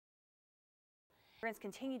Immigrants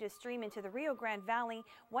continue to stream into the Rio Grande Valley.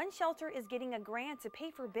 One shelter is getting a grant to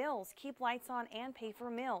pay for bills, keep lights on, and pay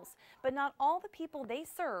for meals. But not all the people they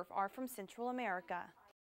serve are from Central America.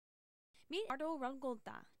 Meet Grande.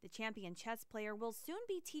 The champion chess player will soon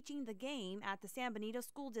be teaching the game at the San Benito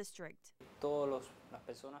School District.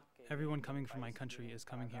 Everyone coming from my country is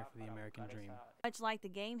coming here for the American dream. Much like the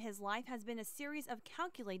game, his life has been a series of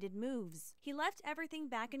calculated moves. He left everything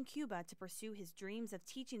back in Cuba to pursue his dreams of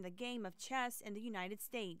teaching the game of chess in the United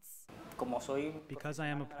States. Because I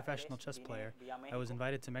am a professional chess player, I was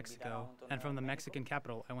invited to Mexico, and from the Mexican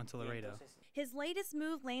capital, I went to Laredo. His latest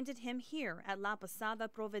move landed him here at La Posada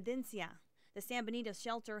Providencia. The San Benito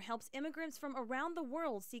shelter helps immigrants from around the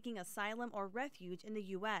world seeking asylum or refuge in the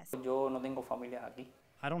U.S.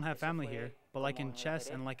 I don't have family here, but like in chess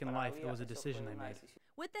and like in life, it was a decision I made.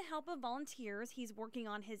 With the help of volunteers, he's working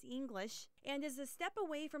on his English and is a step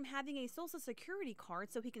away from having a Social Security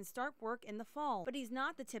card so he can start work in the fall. But he's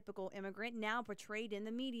not the typical immigrant now portrayed in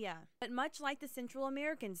the media. But much like the Central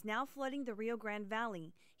Americans now flooding the Rio Grande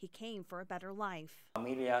Valley, he came for a better life.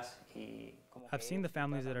 I've seen the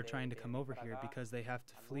families that are trying to come over here because they have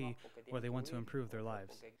to flee or they want to improve their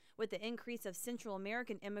lives. With the increase of Central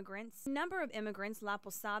American immigrants, the number of immigrants La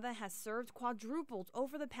Posada has served quadrupled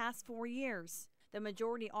over the past 4 years. The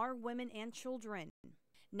majority are women and children.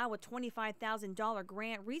 Now a $25,000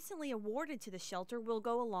 grant recently awarded to the shelter will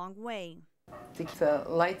go a long way. The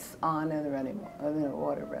lights on and the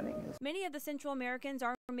water running. Many of the Central Americans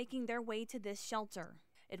are making their way to this shelter.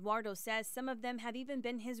 Eduardo says some of them have even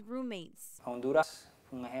been his roommates.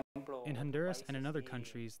 In Honduras and in other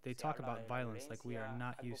countries, they talk about violence like we are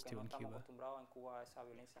not used to in Cuba.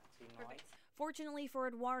 Fortunately for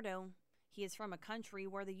Eduardo, he is from a country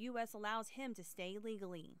where the U.S. allows him to stay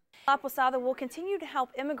legally. La Posada will continue to help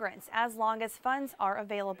immigrants as long as funds are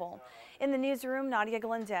available. In the newsroom, Nadia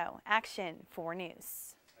Galindo, Action 4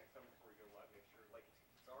 News.